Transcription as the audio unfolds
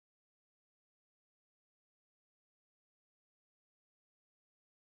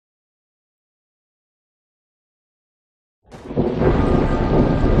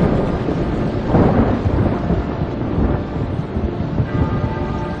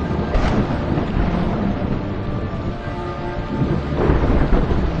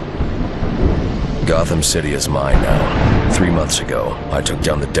Gotham City is mine now. 3 months ago, I took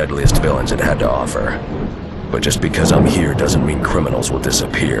down the deadliest villains it had to offer. But just because I'm here doesn't mean criminals will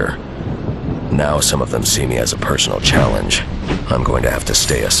disappear. Now some of them see me as a personal challenge. I'm going to have to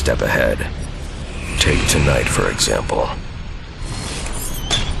stay a step ahead. Take tonight, for example.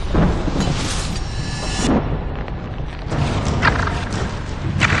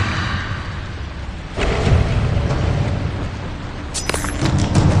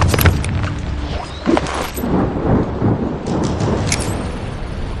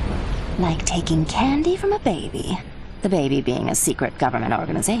 Like taking candy from a baby. The baby being a secret government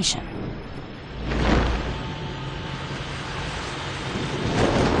organization.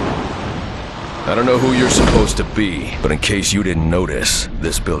 I don't know who you're supposed to be, but in case you didn't notice,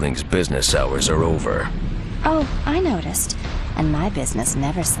 this building's business hours are over. Oh, I noticed. And my business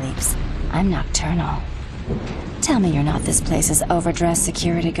never sleeps. I'm nocturnal. Tell me you're not this place's overdressed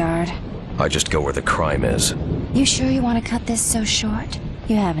security guard. I just go where the crime is. You sure you want to cut this so short?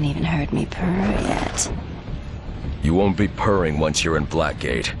 You haven't even heard me purr yet. You won't be purring once you're in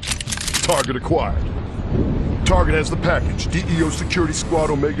Blackgate. Target acquired. Target has the package. DEO Security Squad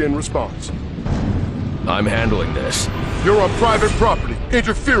Omega in response. I'm handling this. You're on private property,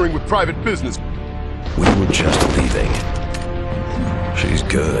 interfering with private business. We were just leaving. She's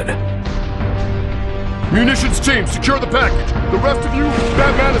good. Munitions team, secure the package. The rest of you,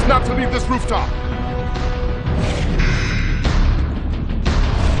 Batman is not to leave this rooftop.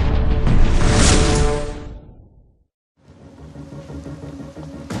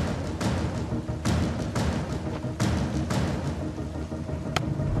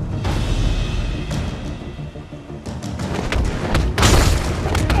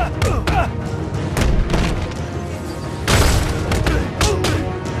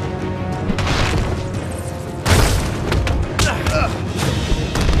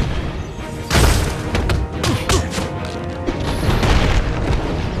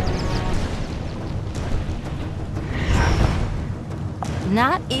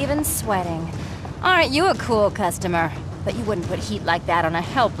 Not even sweating. Aren't you a cool customer? But you wouldn't put heat like that on a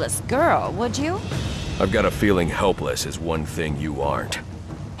helpless girl, would you? I've got a feeling helpless is one thing you aren't.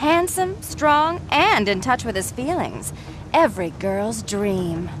 Handsome, strong, and in touch with his feelings. Every girl's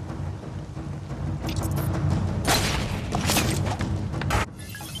dream.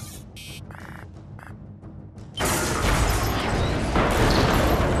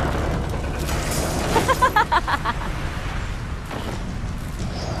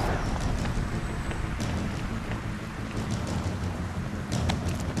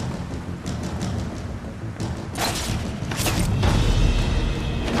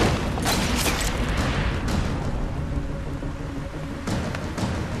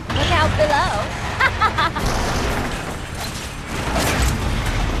 Out below.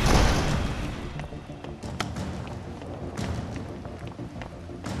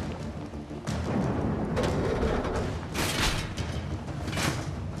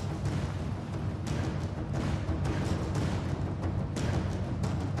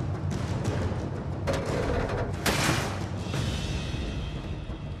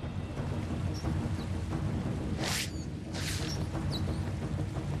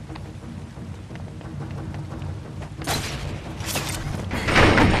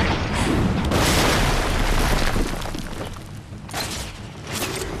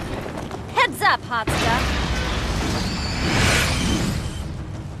 Heads up, hot stuff.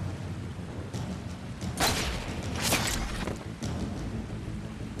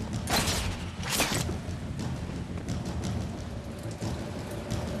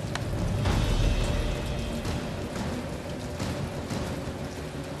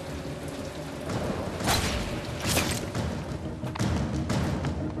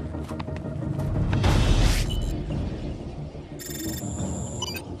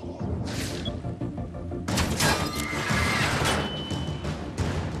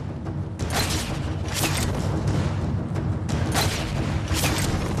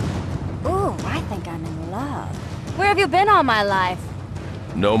 I'm in love. Where have you been all my life?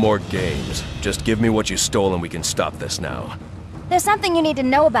 No more games. Just give me what you stole and we can stop this now. There's something you need to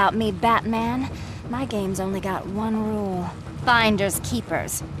know about me, Batman. My game's only got one rule. Finders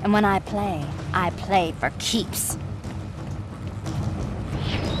keepers. And when I play for keeps.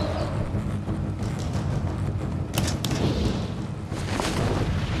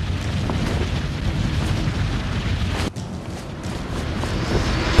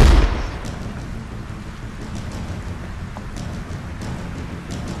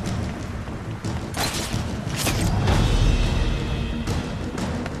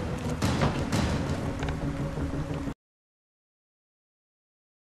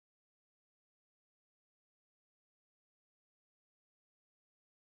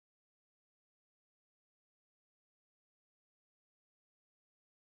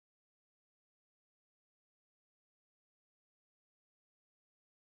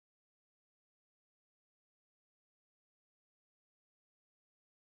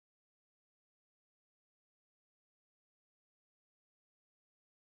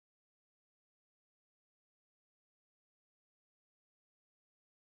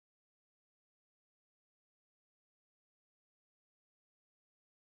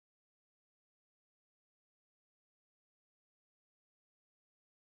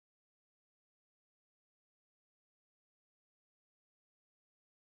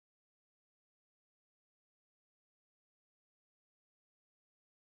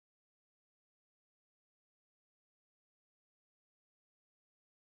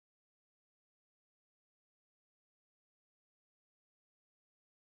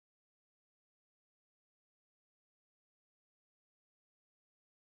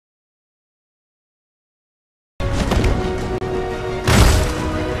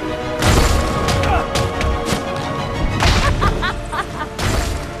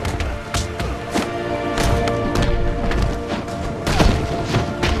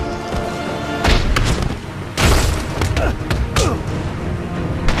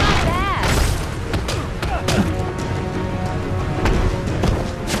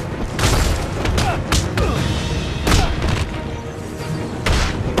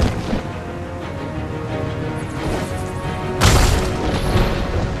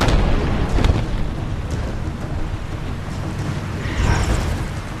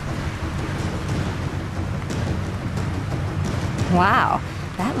 Wow,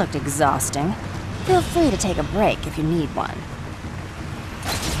 that looked exhausting. Feel free to take a break if you need one.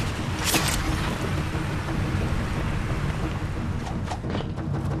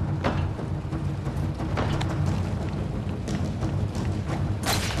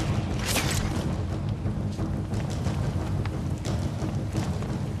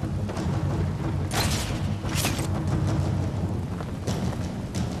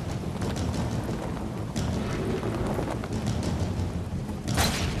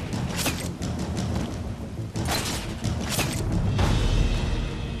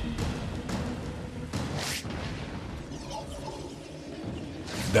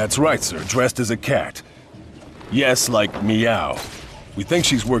 That's right, sir. Dressed as a cat. Yes, like meow. We think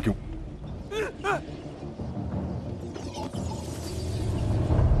she's working...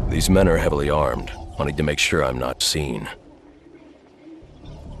 These men are heavily armed. I need to make sure I'm not seen.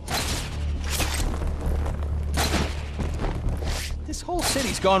 This whole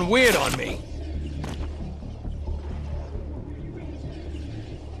city's gone weird on me.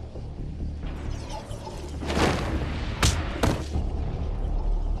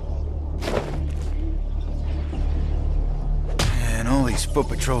 Man, all these foot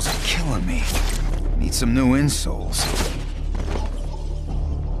patrols are killing me. Need some new insoles.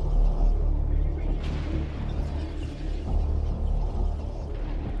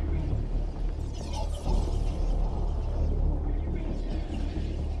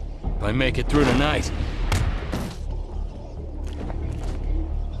 If I make it through tonight.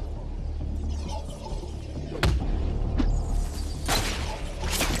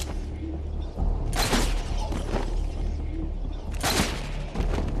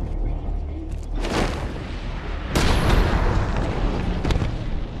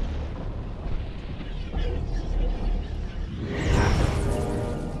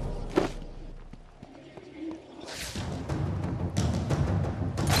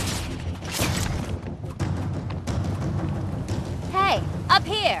 Hey, up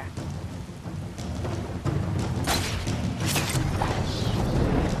here!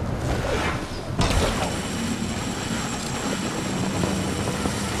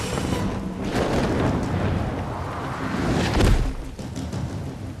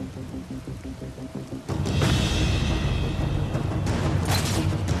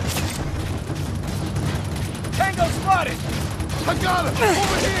 Tango spotted! I got him!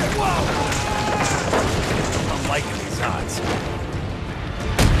 Over here! Whoa! I'm liking these odds.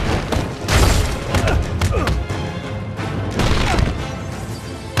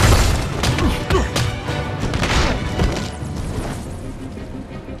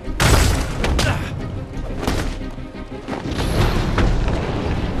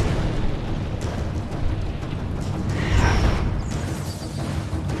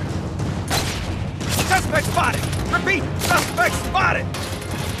 Suspect spotted! Repeat! Suspect spotted!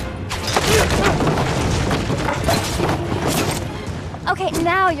 Okay,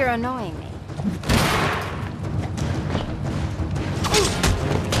 now you're annoying me.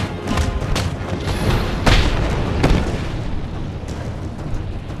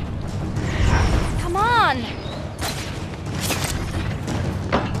 Come on!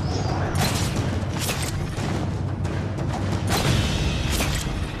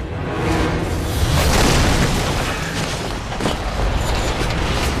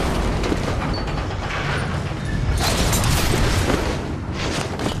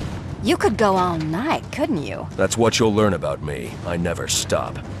 You could go all night, couldn't you? That's what you'll learn about me. I never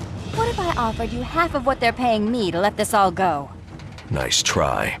stop. What if I offered you half of what they're paying me to let this all go? Nice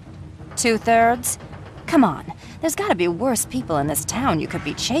try. 2/3? Come on, there's gotta be worse people in this town you could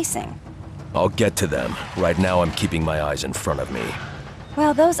be chasing. I'll get to them. Right now I'm keeping my eyes in front of me.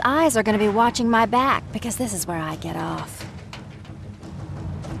 Well, those eyes are gonna be watching my back, because this is where I get off.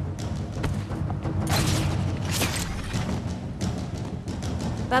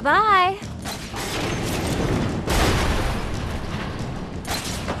 Bye-bye.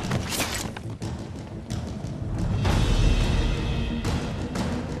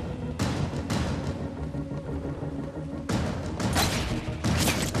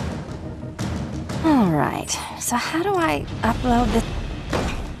 All right, so how do I upload this?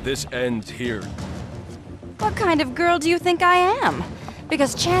 This ends here. What kind of girl do you think I am?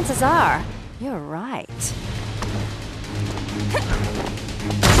 Because chances are, you're right.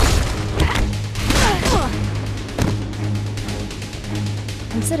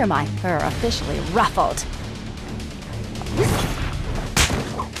 Consider my fur officially ruffled.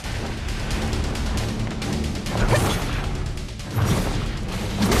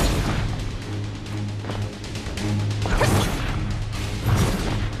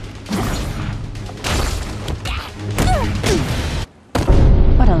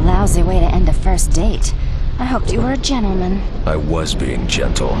 lousy way to end a first date. I hoped you were a gentleman. I was being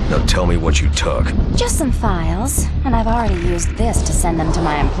gentle. Now tell me what you took. Just some files, and I've already used this to send them to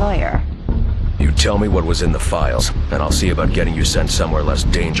my employer. You tell me what was in the files, and I'll see about getting you sent somewhere less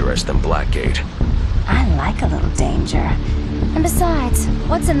dangerous than Blackgate. I like a little danger. And besides,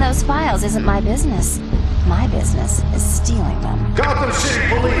 what's in those files isn't my business. My business is stealing them. Gotham City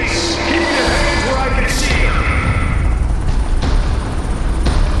Police! Keep your hands where I can see them!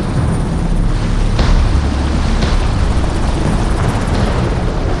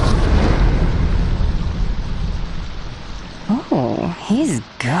 Oh, he's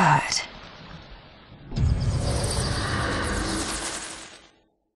good.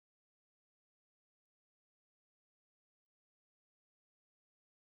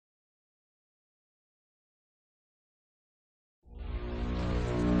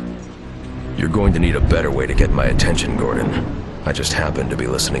 You're going to need a better way to get my attention, Gordon. I just happened to be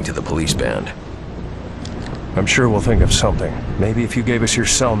listening to the police band. I'm sure we'll think of something. Maybe if you gave us your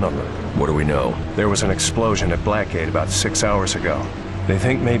cell number. What do we know? There was an explosion at Blackgate about 6 hours ago. They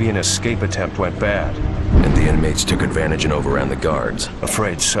think maybe an escape attempt went bad. And the inmates took advantage and overran the guards.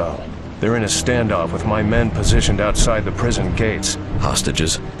 Afraid so. They're in a standoff with my men positioned outside the prison gates.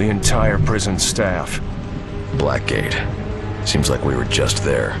 Hostages? The entire prison staff. Blackgate. Seems like we were just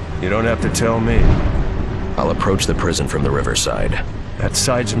there. You don't have to tell me. I'll approach the prison from the riverside. That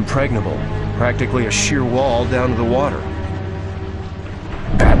side's impregnable. Practically a sheer wall down to the water.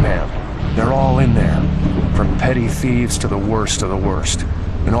 Batman. They're all in there. From petty thieves to the worst of the worst.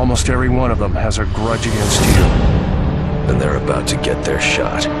 And almost every one of them has a grudge against you. And they're about to get their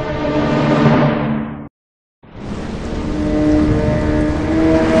shot.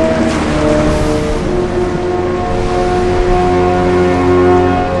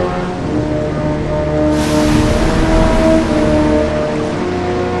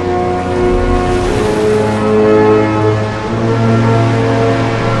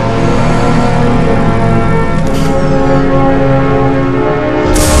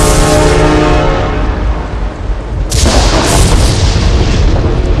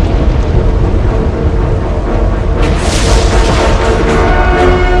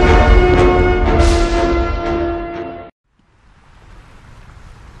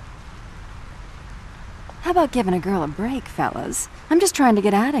 How about giving a girl a break, fellas? I'm just trying to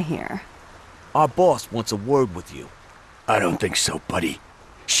get out of here. Our boss wants a word with you. I don't think so, buddy.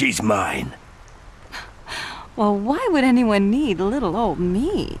 She's mine. Well, why would anyone need little old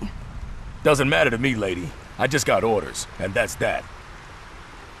me? Doesn't matter to me, lady. I just got orders, and that's that.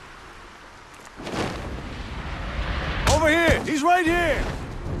 Over here! He's right here!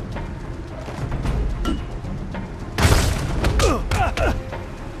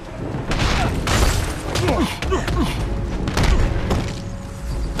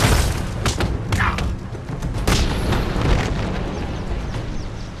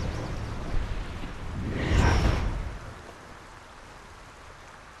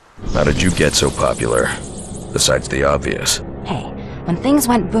 How did you get so popular? Besides the obvious. Hey, when things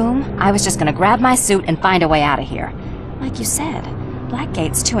went boom, I was just gonna grab my suit and find a way out of here. Like you said,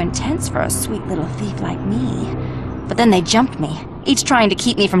 Blackgate's too intense for a sweet little thief like me. But then they jumped me, each trying to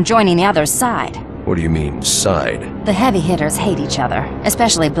keep me from joining the other's side. What do you mean, side? The heavy hitters hate each other,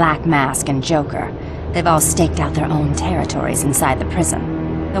 especially Black Mask and Joker. They've all staked out their own territories inside the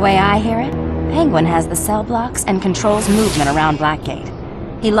prison. The way I hear it, Penguin has the cell blocks and controls movement around Blackgate.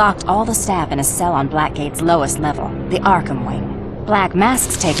 He locked all the staff in a cell on Blackgate's lowest level, the Arkham wing. Black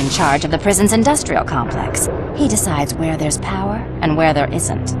Mask's taken charge of the prison's industrial complex. He decides where there's power and where there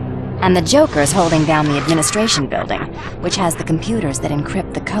isn't. And the Joker's holding down the administration building, which has the computers that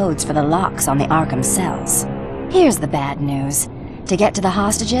encrypt the codes for the locks on the Arkham cells. Here's the bad news. To get to the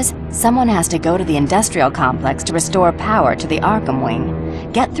hostages, someone has to go to the industrial complex to restore power to the Arkham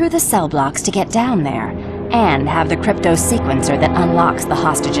wing, get through the cell blocks to get down there, and have the crypto sequencer that unlocks the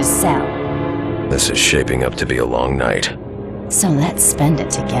hostage's cell. This is shaping up to be a long night. So let's spend it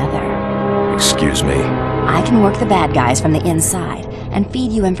together. Excuse me? I can work the bad guys from the inside and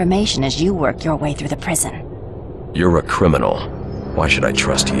feed you information as you work your way through the prison. You're a criminal. Why should I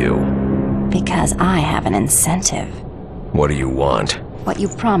trust you? Because I have an incentive. What do you want? What you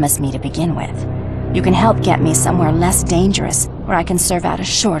promised me to begin with. You can help get me somewhere less dangerous, where I can serve out a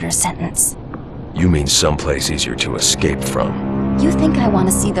shorter sentence. You mean someplace easier to escape from? You think I want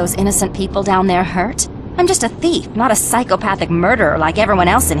to see those innocent people down there hurt? I'm just a thief, not a psychopathic murderer like everyone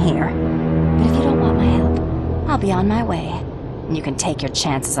else in here. But if you don't want my help, I'll be on my way. And you can take your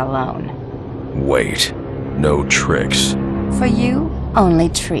chances alone. Wait. No tricks. For you, only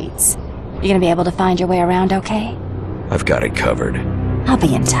treats. You gonna be able to find your way around okay? I've got it covered. I'll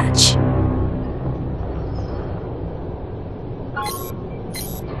be in touch.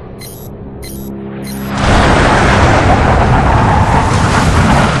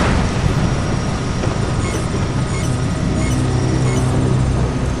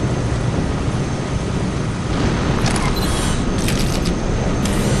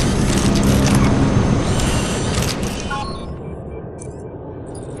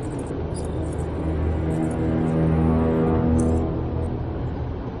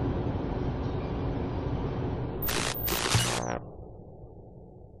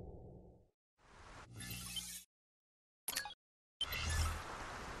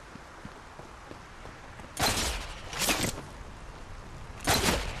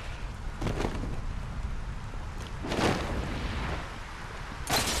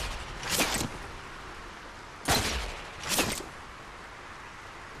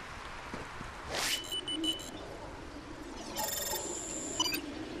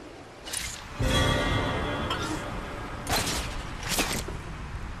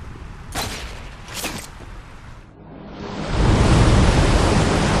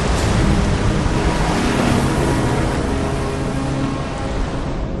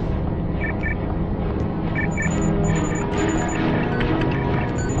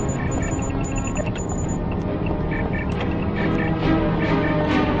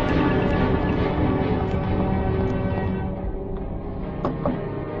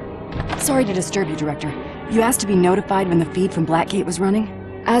 Sorry to disturb you, Director. You asked to be notified when the feed from Blackgate was running?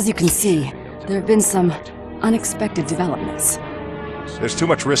 As you can see, there have been some unexpected developments. There's too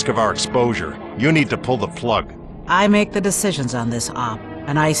much risk of our exposure. You need to pull the plug. I make the decisions on this op,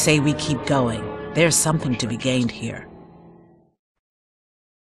 and I say we keep going. There's something to be gained here.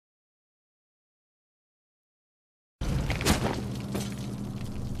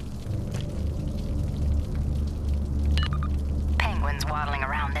 Penguin's waddling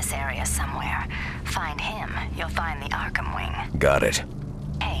around this area somewhere. Find him, you'll find the Arkham Wing. Got it.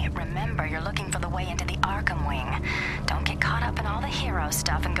 Hey, remember you're looking for the way into the Arkham Wing. Don't get caught up in all the hero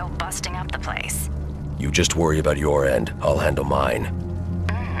stuff and go busting up the place. You just worry about your end. I'll handle mine.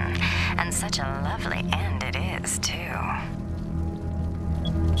 And such a lovely end it is, too.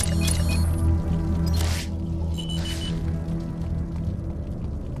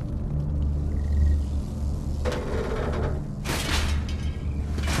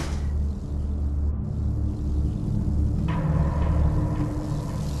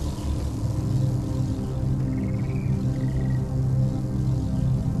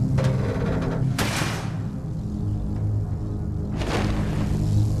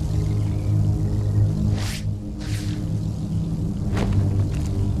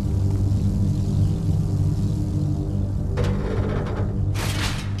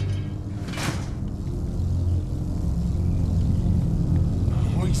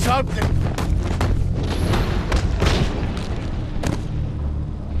 Something.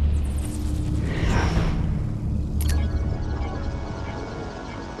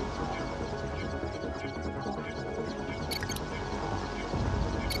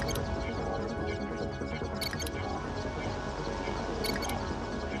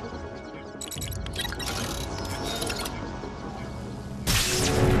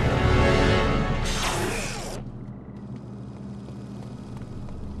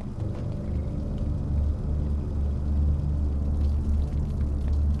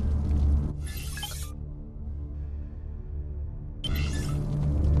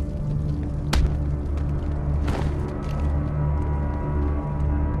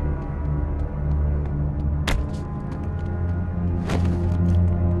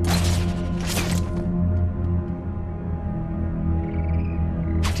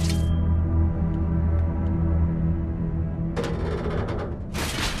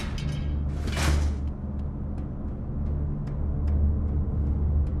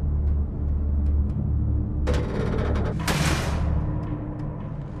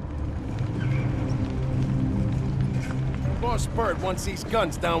 Boss Bird wants these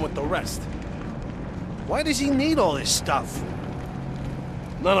guns down with the rest. Why does he need all this stuff?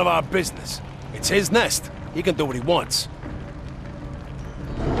 None of our business. It's his nest. He can do what he wants.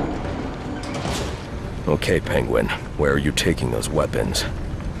 Okay, Penguin. Where are you taking those weapons?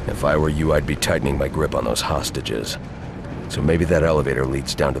 If I were you, I'd be tightening my grip on those hostages. So maybe that elevator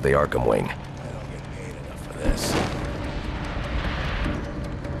leads down to the Arkham Wing. I don't get paid enough for this.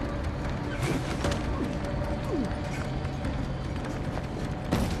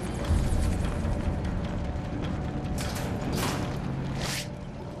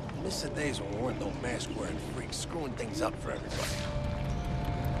 Miss the days when we weren't no mask-wearing freaks screwing things up for everybody.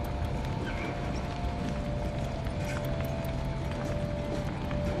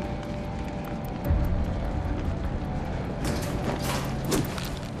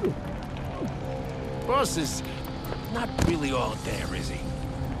 Boss is not really all there, is he?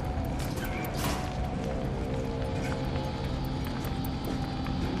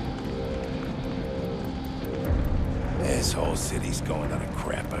 This whole city's going on a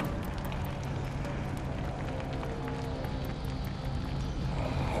crapper.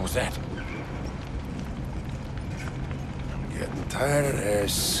 What was that? I'm getting tired of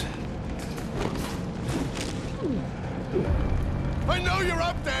this. I know you're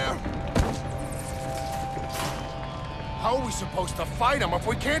up there! How are we supposed to fight him if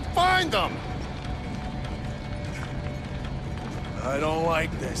we can't find them? I don't like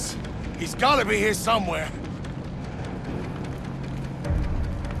this. He's gotta be here somewhere.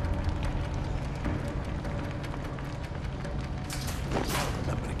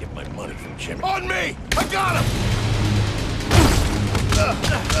 I'm gonna get my money from Jimmy. On me! I got him!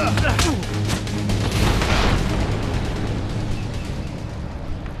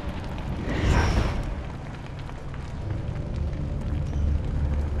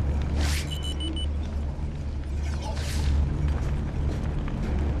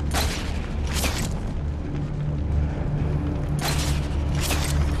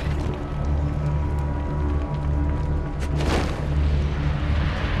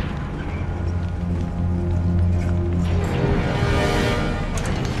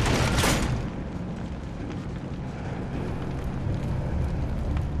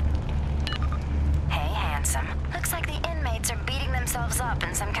 Looks like the inmates are beating themselves up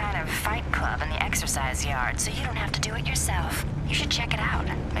in some kind of fight club in the exercise yard, so you don't have to do it yourself. You should check it out.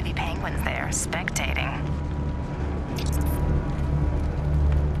 Maybe Penguin's there, spectating.